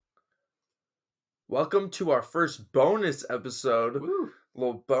Welcome to our first bonus episode. Woo. A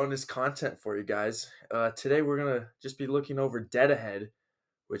little bonus content for you guys. Today we're gonna just be looking over Dead Ahead,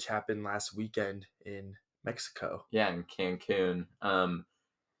 which happened last weekend in Mexico. Yeah, in Cancun.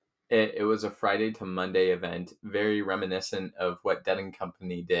 It was a Friday to Monday event, very reminiscent of what Dead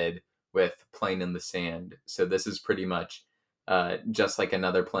Company did with Plane in the Sand. So this is pretty much just like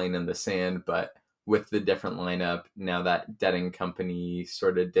another Plane in the Sand, but with the different lineup. Now that Dead Company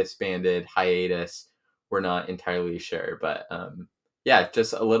sort of disbanded, hiatus, we're not entirely sure. But yeah,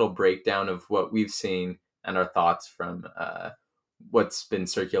 just a little breakdown of what we've seen and our thoughts from what's been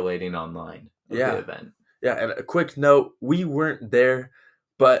circulating online of the Yeah, event. yeah. And a quick note: we weren't there,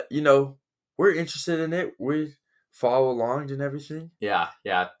 but we're interested in it. We follow along and everything. Yeah.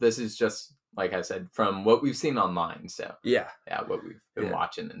 This is just like I said from what we've seen online. So Yeah, yeah, what we've been yeah,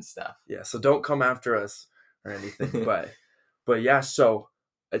 watching and stuff. yeah. So don't come after us or anything. But yeah. So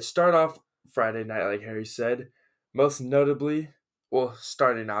it started off Friday night, like Harry said. Most notably, well,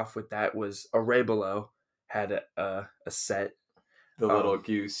 starting off with that was Arabelo had a set. The little Um,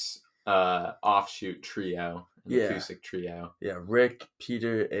 goose offshoot trio, an yeah, acoustic trio. yeah, Rick,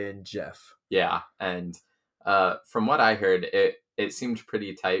 Peter, and Jeff. Yeah, and from what I heard, it seemed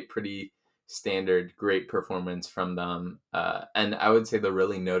pretty tight, pretty standard, great performance from them. And I would say the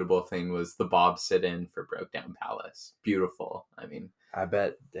really notable thing was the Bob sit-in for Broke Down Palace. Beautiful. I mean, I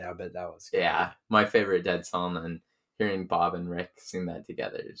bet that was good. yeah, my favorite Dead song, and hearing Bob and Rick sing that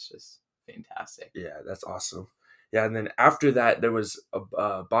together is just fantastic. Yeah, that's awesome. Yeah, and then after that, there was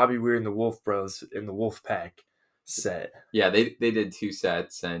Bobby Weir and the Wolf Bros in the Wolf Pack set. Yeah, they did two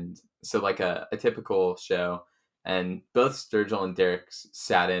sets, and so like a typical show, and both Sturgill and Derek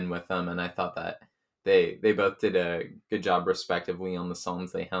sat in with them, and I thought that they both did a good job respectively on the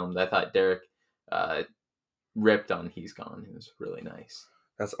songs they helmed. I thought Derek ripped on He's Gone. It was really nice.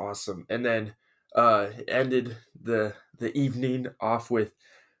 That's awesome. And then ended the evening off with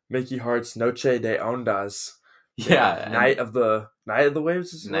Mickey Hart's Noche de Ondas. Yeah, Night of the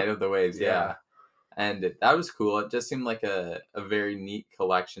Waves. Night of the Waves. Yeah. Yeah. And that was cool. It just seemed like a very neat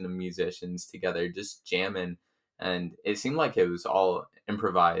collection of musicians together, just jamming. And it seemed like it was all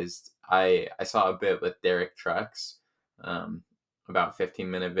improvised. I saw a bit with Derek Trucks, about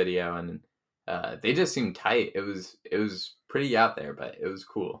 15-minute video, and they just seemed tight. It was pretty out there, but it was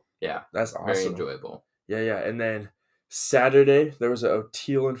cool. Yeah, That's awesome. very enjoyable. Yeah. And then Saturday there was a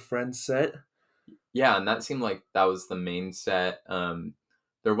O'Teal and Friends set. Yeah, and that seemed like that was the main set.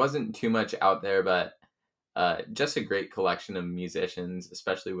 There wasn't too much out there, but just a great collection of musicians,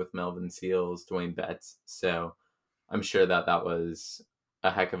 especially with Melvin Seals, Dwayne Betts. So I'm sure that was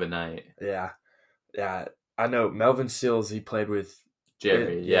a heck of a night. Yeah. I know Melvin Seals. He played with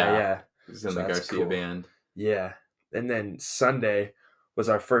Jerry. Yeah. He's in the Garcia band. Yeah, and then Sunday was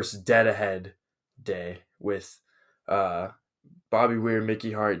our first Dead Ahead day with Bobby Weir,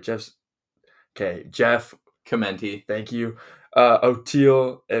 Mickey Hart, Jeff Commenti. Thank you.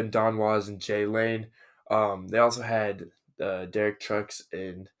 O'Teal and Don Was and Jay Lane. They also had Derek Trucks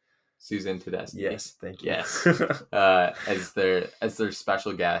and Susan Tedeschi. Yes, thank you. Yes, as their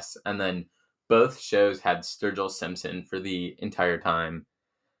special guests, and then both shows had Sturgill Simpson for the entire time,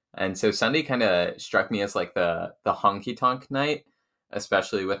 and so Sunday kind of struck me as like the honky tonk night,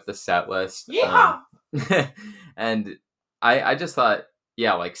 especially with the set list. Yeah, and I just thought,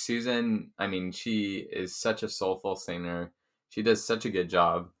 yeah, like Susan, I mean, she is such a soulful singer. She does such a good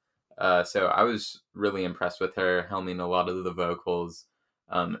job. So I was really impressed with her, helming a lot of the vocals.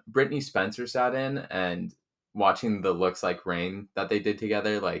 Brittany Spencer sat in, and watching the Looks Like Rain that they did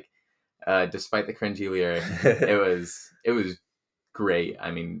together, like, despite the cringy lyric, it was great.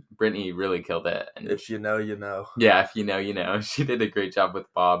 I mean, Brittany really killed it. And if you know, you know. Yeah, if you know, you know. She did a great job with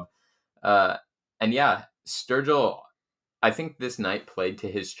Bob. And yeah, Sturgill, I think this night played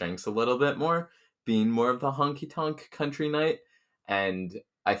to his strengths a little bit more, being more of the honky-tonk country night. And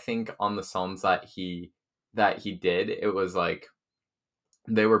I think on the songs that he did, it was like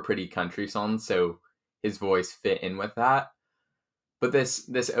they were pretty country songs, so his voice fit in with that. But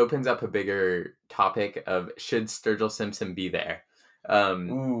this opens up a bigger topic of, should Sturgill Simpson be there?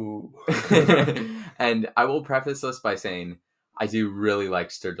 Ooh. And I will preface this by saying I do really like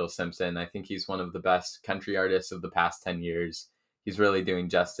Sturgill Simpson. I think he's one of the best country artists of the past 10 years. He's really doing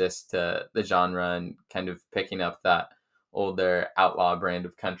justice to the genre and kind of picking up that older outlaw brand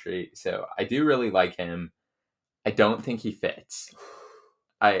of country. So I do really like him. I don't think he fits.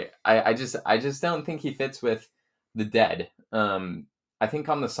 I just don't think he fits with the Dead. I think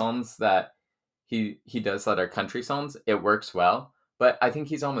on the songs that he does that are country songs, it works well. But I think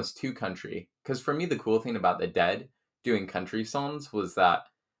he's almost too country. Because for me, the cool thing about the Dead doing country songs was that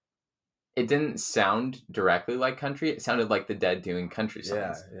it didn't sound directly like country. It sounded like the Dead doing country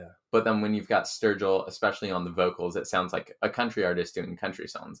Yeah, songs. yeah. But then when you've got Sturgill, especially on the vocals, it sounds like a country artist doing country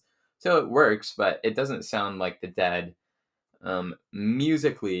songs. So it works, but it doesn't sound like the Dead.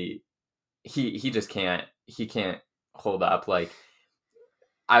 Musically, he just can't hold up. Like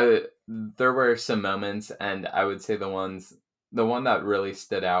there were some moments, and I would say the one that really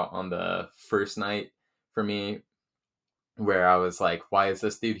stood out on the first night for me, where I was like, why is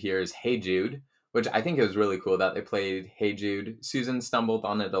this dude here, is Hey Jude, which I think it was really cool that they played Hey Jude. Susan stumbled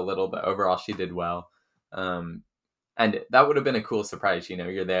on it a little, but overall she did well. And that would have been a cool surprise.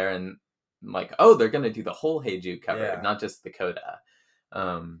 You're there and like, oh, they're going to do the whole Hey Jude cover, Yeah. not just the coda.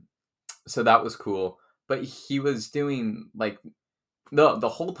 So that was cool. But he was doing like the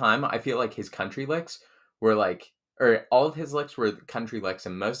whole time, I feel like his country licks were like, or all of his licks were country licks,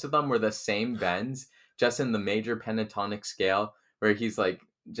 and most of them were the same bends, just in the major pentatonic scale, where he's like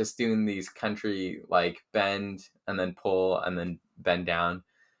just doing these country like bend and then pull and then bend down.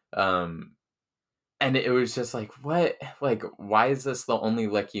 And it was just like, what? Like, why is this the only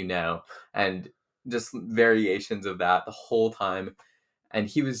lick you know? And just variations of that the whole time. And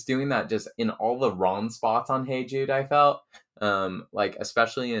he was doing that just in all the wrong spots on Hey Jude, I felt. Like,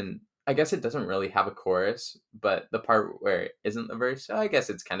 especially in, I guess it doesn't really have a chorus, but the part where it isn't the verse, I guess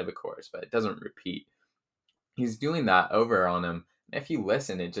it's kind of a chorus, but it doesn't repeat. He's doing that over on him. And if you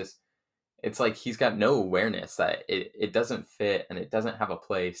listen, it's like he's got no awareness that it doesn't fit and it doesn't have a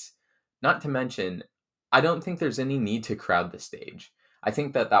place. Not to mention, I don't think there's any need to crowd the stage. I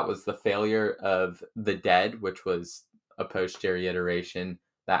think that was the failure of The Dead, which was a post-Jerry iteration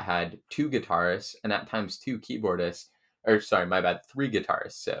that had two guitarists and at times two keyboardists, or sorry, my bad, three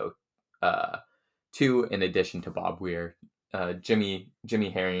guitarists. So two in addition to Bob Weir, Jimmy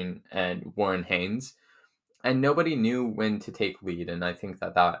Herring, and Warren Haynes. And nobody knew when to take lead, and I think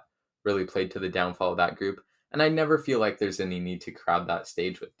that really played to the downfall of that group. And I never feel like there's any need to crowd that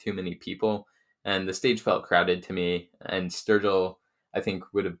stage with too many people. And the stage felt crowded to me. And Sturgill, I think,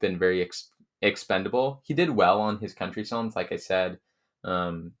 would have been very expendable. He did well on his country songs, like I said.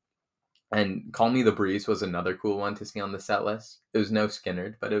 And Call Me the Breeze was another cool one to see on the set list. It was no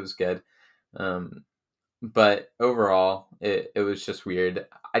Skinnerd, but it was good. But overall, it was just weird.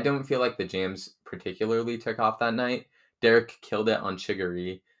 I don't feel like the jams particularly took off that night. Derek killed it on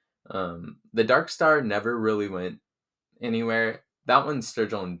Chiggery. The Dark Star never really went anywhere. That one,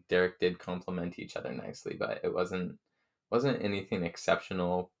 Sturgill and Derek did complement each other nicely, but it wasn't anything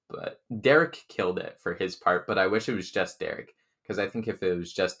exceptional. But Derek killed it for his part, but I wish it was just Derek, because I think if it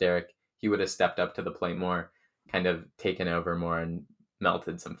was just Derek, he would have stepped up to the plate more, kind of taken over more and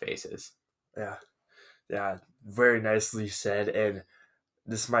melted some faces. Yeah. Yeah, very nicely said. And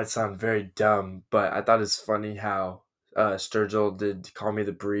this might sound very dumb, but I thought it's funny how Sturgill did Call Me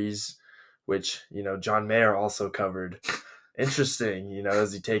the Breeze, which, John Mayer also covered. Interesting,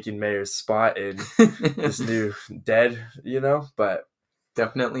 is he taking Mayer's spot in this new Dead, But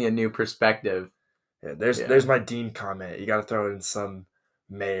definitely a new perspective. Yeah, there's my Dean comment. You got to throw in some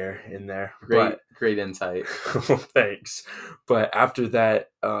Mayer in there. Great insight. Thanks. But after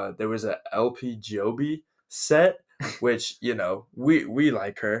that, there was a LP Giobbi set, which we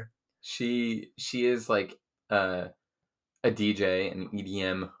like her. She is like a DJ, an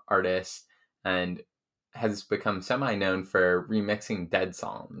EDM artist, and has become semi-known for remixing Dead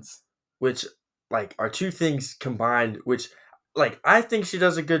songs, which like are two things combined. Which like I think she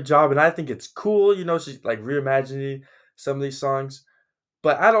does a good job, and I think it's cool. She's like reimagining some of these songs.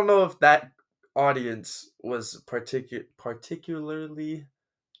 But I don't know if that audience was particularly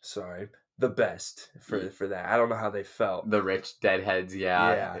the best for that. I don't know how they felt. The rich deadheads,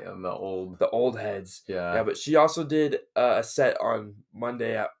 yeah. The old heads. Yeah. Yeah, but she also did a set on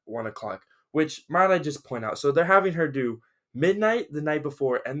Monday at 1:00, which might I just point out. So they're having her do midnight the night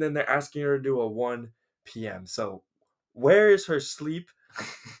before, and then they're asking her to do a 1 p.m. So where is her sleep?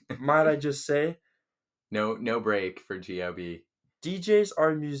 Might I just say? No break for Giobbi. DJs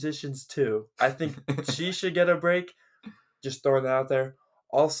are musicians too. I think she should get a break. Just throwing that out there.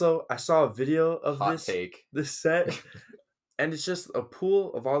 Also, I saw a video of this set, and it's just a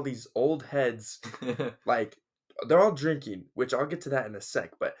pool of all these old heads. Like, they're all drinking, which I'll get to that in a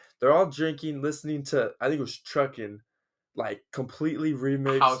sec, but they're all drinking, listening to, I think it was Truckin', like, completely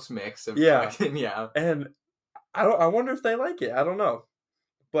remixed. House mix of Truckin', yeah. And I wonder if they like it. I don't know.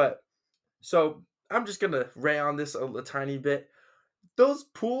 But, so, I'm just going to ray on this a tiny bit. Those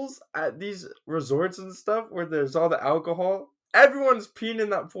pools at these resorts and stuff where there's all the alcohol, everyone's peeing in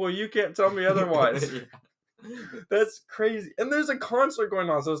that pool. You can't tell me otherwise. That's crazy. And there's a concert going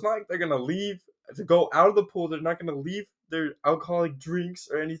on, so it's not like they're going to leave to go out of the pool. They're not going to leave their alcoholic drinks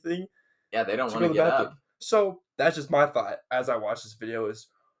or anything. Yeah, they don't to want go to to the get bathroom. up. So that's just my thought as I watch this video is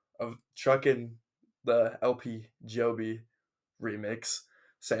of trucking the LP Giobbi remix,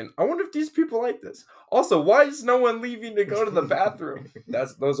 saying, "I wonder if these people like this." Also, why is no one leaving to go to the bathroom?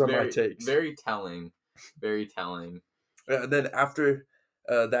 Those are my Very, takes. very telling. Very telling. And then after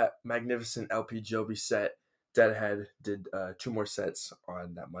that magnificent LP Giobbi set, Deadhead did 2 more sets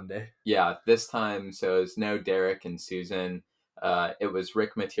on that Monday. Yeah, this time, so it's no Derek and Susan. It was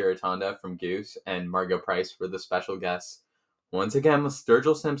Rick Matiratonda from Goose and Margot Price were the special guests. Once again, with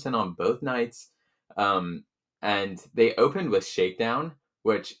Sturgill Simpson on both nights. Um, and they opened with Shakedown,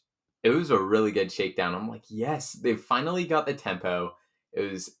 which it was a really good shakedown. I'm like, yes, they finally got the tempo. It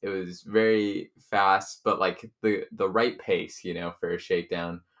was very fast, but like the right pace, for a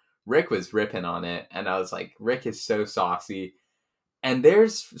shakedown. Rick was ripping on it, and I was like, Rick is so saucy. And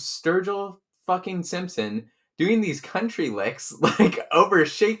there's Sturgill fucking Simpson doing these country licks like over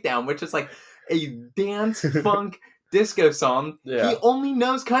Shakedown, which is like a dance funk disco song. Yeah. He only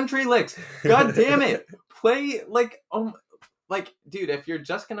knows country licks. God damn it. Play like dude, if you're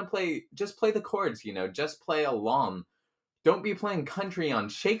just gonna play, just play the chords, just play along. Don't be playing country on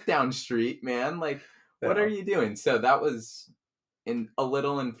Shakedown Street, man. Like, what Yeah. are you doing? So that was a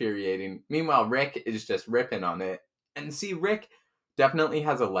little infuriating. Meanwhile, Rick is just ripping on it. And see, Rick definitely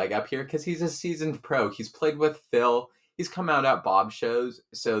has a leg up here because he's a seasoned pro. He's played with Phil. He's come out at Bob shows.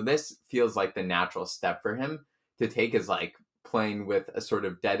 So this feels like the natural step for him to take is like playing with a sort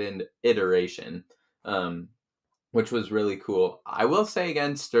of dead end iteration, which was really cool. I will say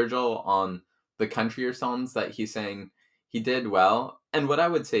again, Sturgill on the countryer songs that he sang, he did well. And what I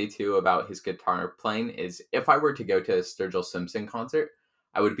would say too about his guitar playing is if I were to go to a Sturgill Simpson concert,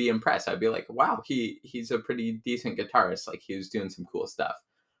 I would be impressed. I'd be like, wow, he's a pretty decent guitarist. Like he was doing some cool stuff.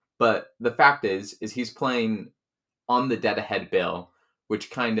 But the fact is he's playing on the dead ahead bill,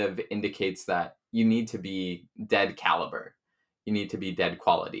 which kind of indicates that you need to be dead caliber. You need to be dead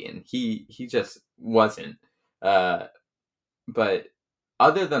quality. And he just wasn't. But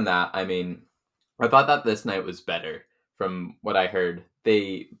other than that, I mean, I thought that this night was better from what I heard.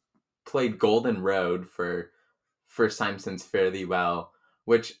 They played Golden Road for Simpson's fairly well,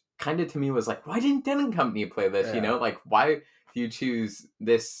 which kind of to me was like, why didn't Dead Company play this? Yeah. Like, why do you choose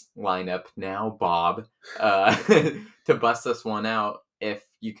this lineup now, Bob, to bust this one out if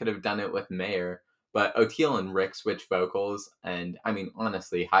you could have done it with Mayer? But O'Teal and Rick switch vocals, and I mean,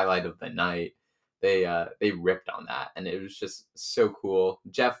 honestly, highlight of the night. They ripped on that, and it was just so cool.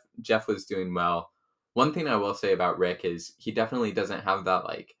 Jeff was doing well. One thing I will say about Rick is he definitely doesn't have that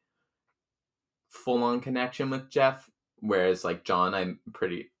like full on connection with Jeff, whereas like John,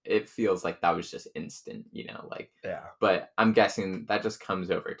 it feels like that was just instant, like. Yeah. But I'm guessing that just comes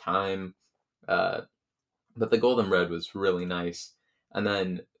over time. But the Golden Road was really nice, and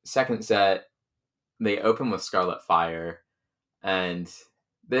then second set they open with Scarlet Fire, and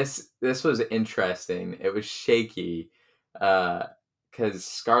this was interesting. It was shaky, because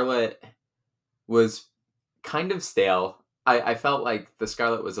Scarlet was kind of stale. I felt like the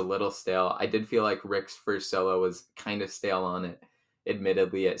Scarlet was a little stale. I did feel like Rick's first solo was kind of stale on it.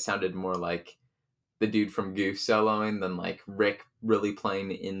 Admittedly, it sounded more like the dude from Goose soloing than like Rick really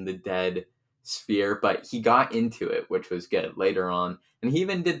playing in the dead sphere, but he got into it, which was good later on. And he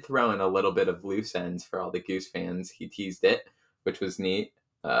even did throw in a little bit of loose ends for all the Goose fans. He teased it, which was neat.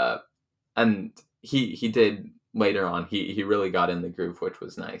 And he did later on. He really got in the groove, which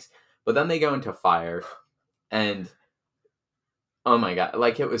was nice. But then they go into Fire, and oh my god,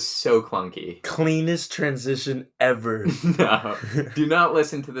 like it was so clunky. Cleanest transition ever. No, do not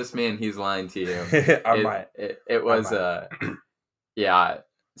listen to this man. He's lying to you. I It was yeah.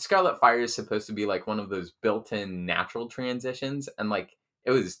 Scarlet Fire is supposed to be like one of those built-in natural transitions, and like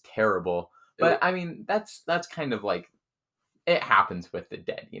it was terrible. But I mean, that's kind of like it happens with the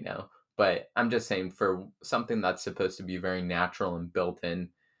dead, But I'm just saying, for something that's supposed to be very natural and built-in,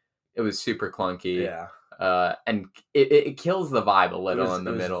 it was super clunky. Yeah. And it kills the vibe a little in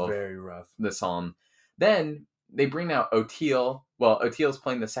the middle very rough. of the song. Then they bring out O'Teal. Well, O'Teal's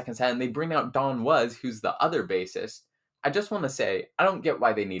playing the second set, and they bring out Don Was, who's the other bassist. I just want to say, I don't get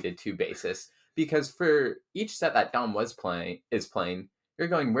why they needed 2 bassists, because for each set that Don Was playing, you're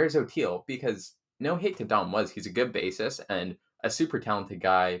going, where's O'Teal? Because no hate to Don Was, he's a good bassist and a super talented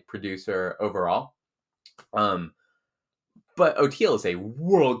guy, producer overall. But O'Teal is a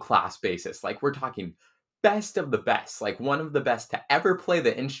world-class bassist. Like, we're talking best of the best, like one of the best to ever play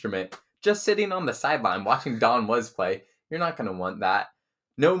the instrument, just sitting on the sideline watching Don Was play. You're not going to want that.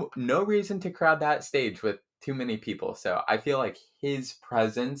 No reason to crowd that stage with too many people. So I feel like his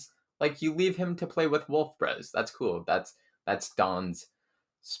presence, like you leave him to play with Wolf Bros. That's cool. That's Don's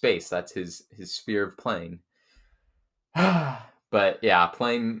space. That's his sphere of playing. But yeah,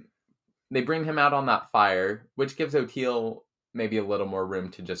 playing. They bring him out on that fire, which gives O'Teal maybe a little more room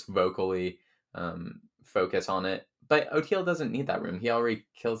to just vocally focus on it. But O'Teal doesn't need that room. He already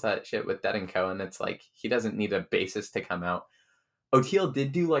kills that shit with Dead and Co. And it's like he doesn't need a bassist to come out. O'Teal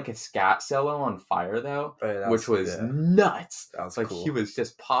did do like a scat solo on fire though, Oh, yeah, which was nuts. That was like cool. He was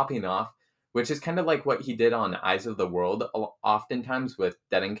just popping off, which is kind of like what he did on Eyes of the World oftentimes with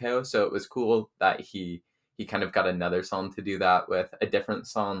Dead and Co. So it was cool that he kind of got another song to do that with, a different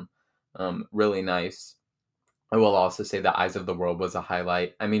song. Really nice. I will also say that Eyes of the World was a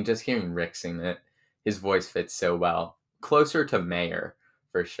highlight. I mean, just hearing Rick sing it, his voice fits so well. Closer to Mayer,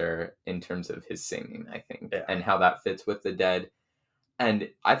 for sure, in terms of his singing, I think, and how that fits with the Dead. And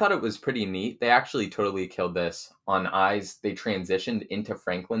I thought it was pretty neat. They actually totally killed this. On Eyes, they transitioned into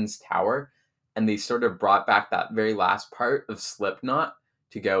Franklin's tower, and they sort of brought back that very last part of Slipknot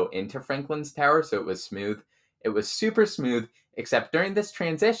to go into Franklin's tower, so it was smooth. It was super smooth, except during this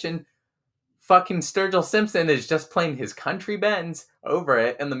transition, fucking Sturgill Simpson is just playing his country bends over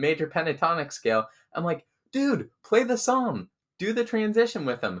it in the major pentatonic scale. I'm like, dude, play the song. Do the transition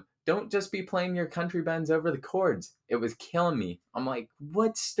with him. Don't just be playing your country bends over the chords. It was killing me. I'm like,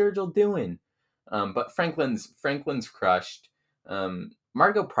 what's Sturgill doing? But Franklin's crushed.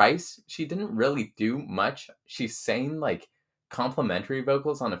 Margot Price, she didn't really do much. She sang like complimentary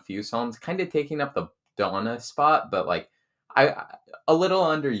vocals on a few songs, kind of taking up the Donna spot, but like a little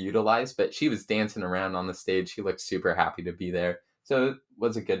underutilized, but she was dancing around on the stage. She looked super happy to be there. So it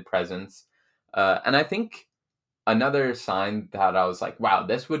was a good presence. And I think another sign that I was like, wow,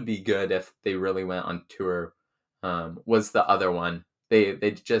 this would be good if they really went on tour, was The Other One.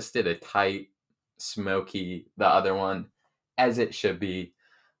 They just did a tight, smoky The Other One, as it should be.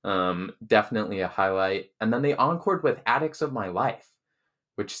 Definitely a highlight. And then they encored with Addicts of My Life,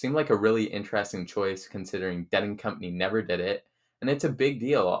 which seemed like a really interesting choice considering Dead and Company never did it. And it's a big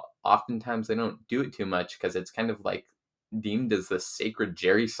deal. Oftentimes they don't do it too much because it's kind of like deemed as the sacred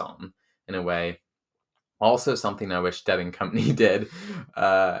Jerry song in a way. Also something I wish Dead and Company did.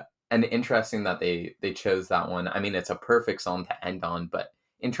 And interesting that they chose that one. I mean, it's a perfect song to end on, but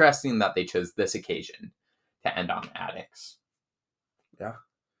interesting that they chose this occasion to end on Addicts. Yeah.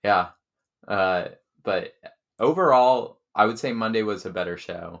 Yeah. But overall, I would say Monday was a better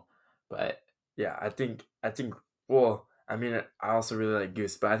show. But yeah, I think well, I mean, I also really like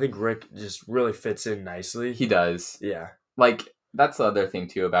Goose, but I think Rick just really fits in nicely. He does. Yeah. Like, that's the other thing,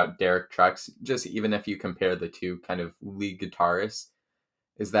 too, about Derek Trucks. Just even if you compare the two kind of lead guitarists,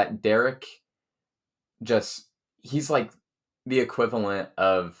 is that Derek he's like the equivalent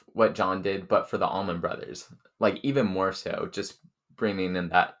of what John did, but for the Allman Brothers. Like, even more so, just bringing in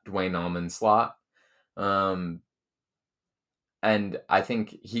that Dwayne Allman slot. And I think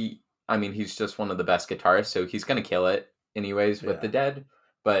he's just one of the best guitarists, so he's going to kill it anyways with the Dead.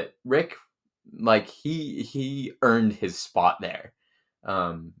 But Rick, like, he earned his spot there.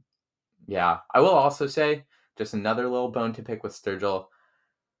 Yeah. I will also say, just another little bone to pick with Sturgill.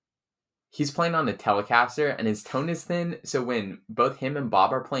 He's playing on a Telecaster, and his tone is thin, so when both him and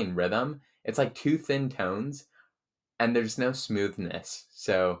Bob are playing rhythm, it's like two thin tones, and there's no smoothness.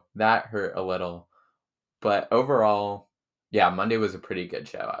 So that hurt a little. But overall, yeah, Monday was a pretty good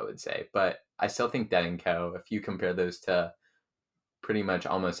show, I would say. But I still think Dead and Co., if you compare those to pretty much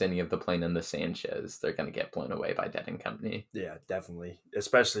almost any of the Plane in the Sand shows, they're going to get blown away by Dead and Company. Yeah, definitely.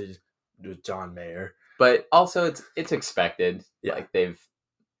 Especially with John Mayer. But also, it's expected. Yeah.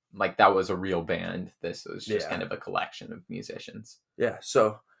 Like that was a real band. This was just kind of a collection of musicians. Yeah,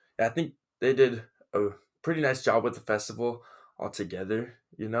 so I think they did a pretty nice job with the festival altogether,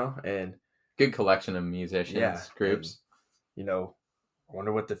 and good collection of musicians, groups. And, I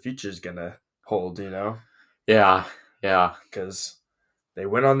wonder what the future's gonna hold, Yeah. Because they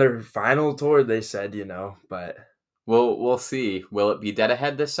went on their final tour, they said, but we'll see. Will it be Dead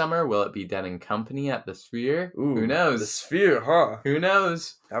Ahead this summer? Will it be Dead and Company at the Sphere? Ooh, who knows? The Sphere, huh? Who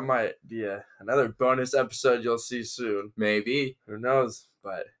knows? That might be another bonus episode you'll see soon. Maybe. Who knows?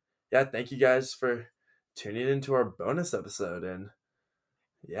 But yeah, thank you guys for tuning into our bonus episode, and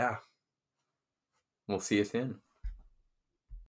yeah. We'll see you soon.